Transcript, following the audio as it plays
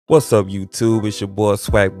What's up, YouTube? It's your boy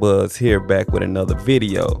Swag Buzz here, back with another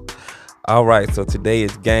video. All right, so today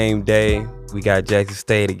is game day. We got Jackson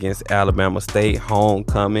State against Alabama State,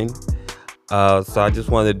 homecoming. So I just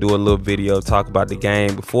wanted to do a little video, talk about the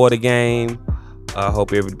game before the game. I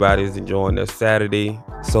hope everybody's enjoying their Saturday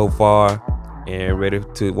so far and ready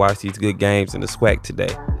to watch these good games in the SWAC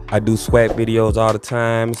today. I do SWAC videos all the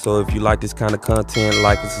time, so if you like this kind of content,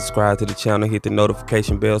 like and subscribe to the channel, hit the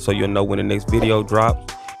notification bell so you'll know when the next video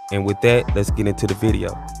drops. And with that, let's get into the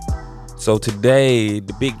video. So today,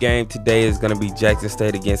 the big game today is going to be Jackson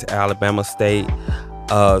State against Alabama State.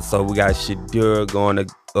 So we got Shadur going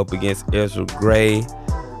up against Ezra Gray.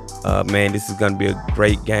 Man, this is going to be a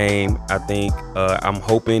great game. I think I'm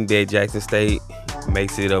hoping that Jackson State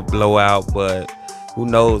makes it a blowout, but who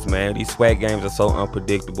knows, man? These SWAC games are so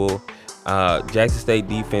unpredictable. Jackson State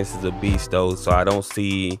defense is a beast, though, so I don't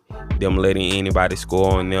see them letting anybody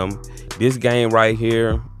score on them. This game right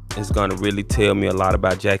here is going to really tell me a lot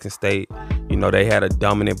about Jackson State. You know, they had a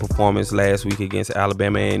dominant performance last week against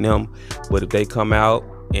Alabama A&M, but if they come out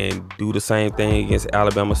and do the same thing against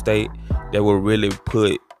Alabama State, that will really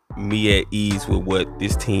put me at ease with what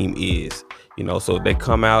this team is. You know, so if they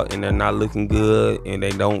come out and they're not looking good and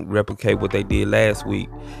they don't replicate what they did last week,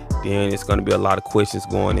 then it's going to be a lot of questions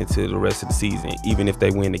going into the rest of the season, even if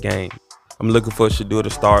they win the game. I'm looking for Shadur to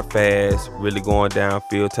start fast, really going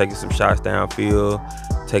downfield, taking some shots downfield,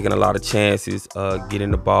 taking a lot of chances, getting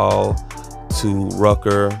the ball to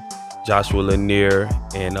Rucker, Joshua Lanier,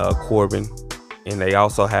 and Corbin. And they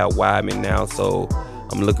also have Wyman now, so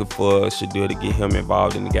I'm looking for Shadur to get him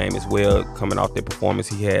involved in the game as well, coming off the performance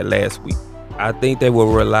he had last week. I think they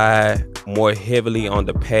will rely more heavily on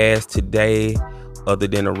the pass today other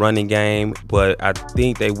than the running game, but I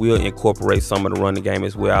think they will incorporate some of the running game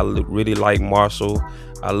as well. I really like Marshall.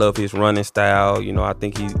 I love his running style. You know, I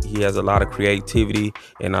think he has a lot of creativity,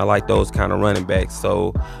 and I like those kind of running backs.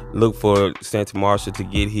 So look for Santa Marshall to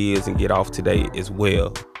get his and get off today as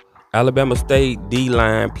well. Alabama State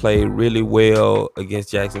D-line played really well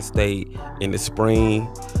against Jackson State in the spring.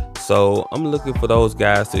 So I'm looking for those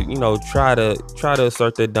guys to, you know, try to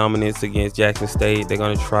assert their dominance against Jackson State. They're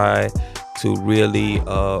going to try to really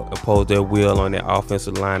impose their will on the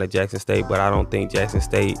offensive line of Jackson State, but I don't think Jackson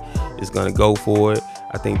State is going to go for it.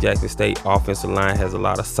 I think Jackson State offensive line has a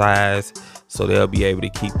lot of size, so they'll be able to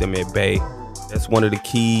keep them at bay. That's one of the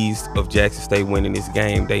keys of Jackson State winning this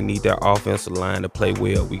game. They need their offensive line to play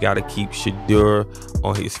well. We got to keep Shadur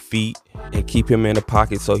on his feet and keep him in the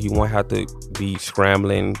pocket so he won't have to be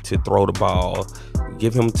scrambling to throw the ball.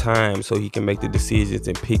 Give him time so he can make the decisions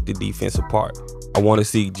and pick the defense apart. I want to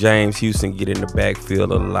see James Houston get in the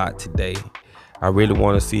backfield a lot today. I really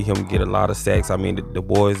want to see him get a lot of sacks. I mean, the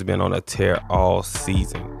boy's been on a tear all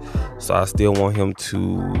season. So I still want him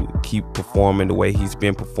to keep performing the way he's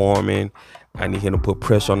been performing. I need him to put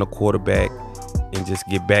pressure on the quarterback and just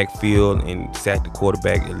get backfield and sack the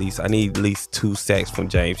quarterback at least. I need at least 2 sacks from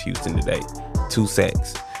James Houston today. 2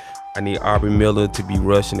 sacks. I need Aubrey Miller to be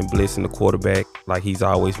rushing and blitzing the quarterback like he's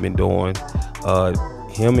always been doing.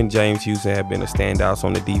 Him and James Houston have been the standouts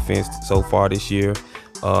on the defense so far this year.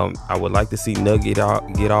 I would like to see Nugget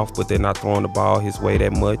get off, but they're not throwing the ball his way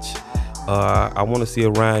that much. I want to see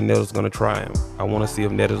if Ryan Nettles going to try him. I want to see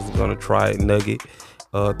if Nettles is going to try Nugget,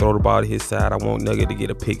 throw the ball to his side. I want Nugget to get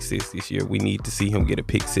a pick 6 this year. We need to see him get a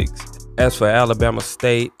pick 6. As for Alabama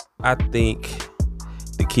State, I think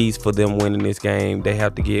the keys for them winning this game, they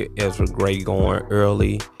have to get Ezra Gray going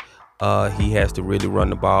early. He has to really run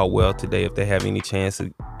the ball well today if they have any chance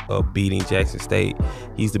of beating Jackson State.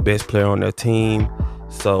 He's the best player on their team,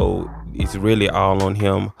 so it's really all on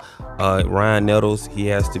him. Ryan Nettles, he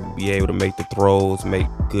has to be able to make the throws, make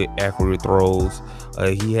good accurate throws.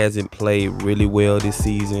 He hasn't played really well this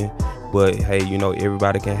season, but hey, you know,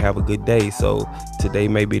 everybody can have a good day, so today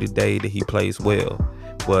may be the day that he plays well.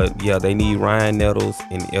 But yeah, they need Ryan Nettles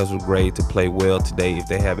and Ezra Gray to play well today if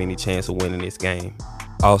they have any chance of winning this game.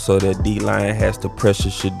 Also, the D-line has to pressure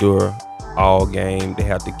Shadur all game. They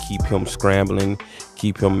have to keep him scrambling,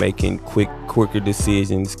 keep him making quicker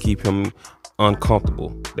decisions, keep him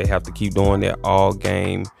uncomfortable. They have to keep doing that all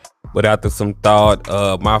game. But after some thought,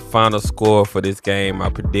 my final score for this game,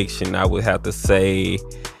 my prediction, I would have to say,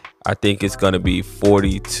 I think it's going to be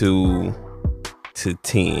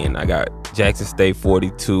 42-10. I got Jackson State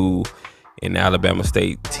 42 and Alabama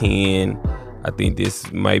State 10. I think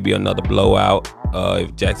this might be another blowout.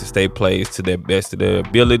 If Jackson State plays to their best of their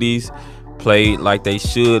abilities, play like they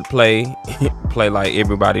should play, play like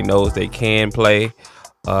everybody knows they can play,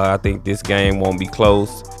 I think this game won't be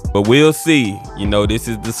close. But we'll see. You know, this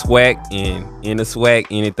is the SWAC, and in the SWAC,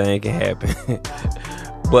 anything can happen.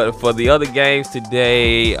 But for the other games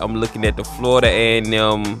today, I'm looking at the Florida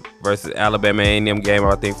A&M versus Alabama A&M game.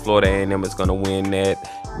 I think Florida A&M is going to win that.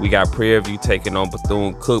 We got Prairie View taking on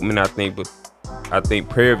Bethune-Cookman. I think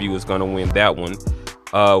Prairie View is going to win that one.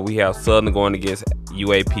 We have Southern going against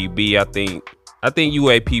UAPB. I think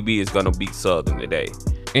UAPB is going to beat Southern today.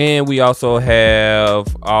 And we also have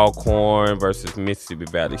Alcorn versus Mississippi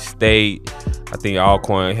Valley State. I think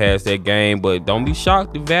Alcorn has that game, but don't be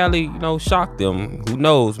shocked if Valley, shock them. Who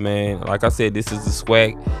knows, man? Like I said, this is the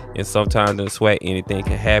SWAC, and sometimes in the SWAC, anything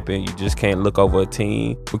can happen. You just can't look over a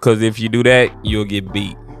team, because if you do that, you'll get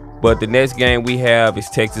beat. But the next game we have is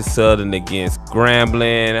Texas Southern against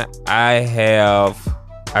Grambling.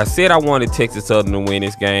 I said I wanted Texas Southern to win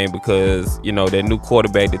this game because, that new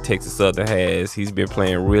quarterback that Texas Southern has, he's been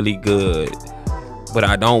playing really good. But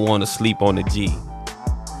I don't want to sleep on the G.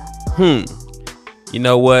 You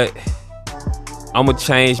know what? I'm going to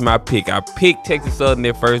change my pick. I picked Texas Southern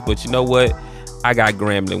at first, but you know what? I got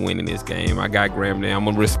Grambling winning this game. I'm going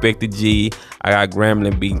to respect the G. I got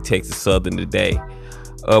Grambling beating Texas Southern today.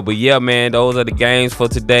 But yeah, man, those are the games for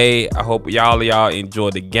today. I hope y'all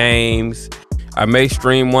enjoy the games. I may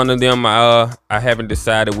stream one of them. I haven't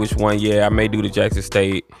decided which one yet. I may do the Jackson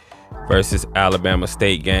State versus Alabama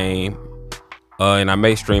State game. And I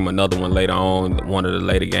may stream another one later on, one of the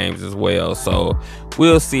later games as well. So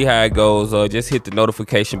we'll see how it goes. Just hit the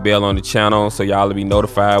notification bell on the channel so y'all will be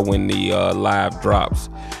notified when the live drops.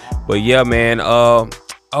 But yeah, man.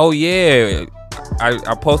 Oh yeah,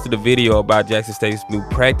 I posted a video about Jackson State's new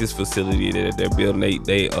practice facility that they're building.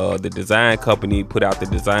 The design company put out the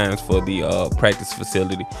designs for the practice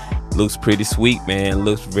facility. Looks pretty sweet, man.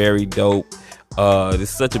 Looks very dope. It's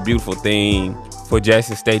such a beautiful thing for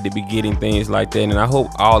Jackson State to be getting things like that, and I hope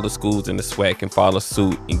all the schools in the SWAC can follow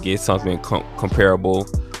suit and get something comparable,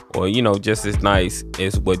 or just as nice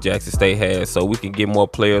as what Jackson State has, so we can get more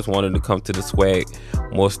players wanting to come to the SWAC,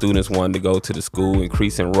 more students wanting to go to the school,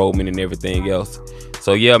 increase enrollment and everything else.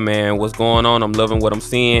 So yeah, man, what's going on? I'm loving what I'm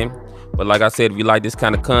seeing. But like I said, if you like this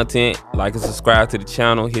kind of content, like and subscribe to the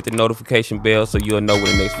channel, hit the notification bell so you'll know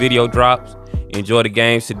when the next video drops. Enjoy the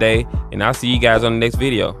games today, and I'll see you guys on the next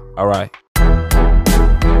video. All right.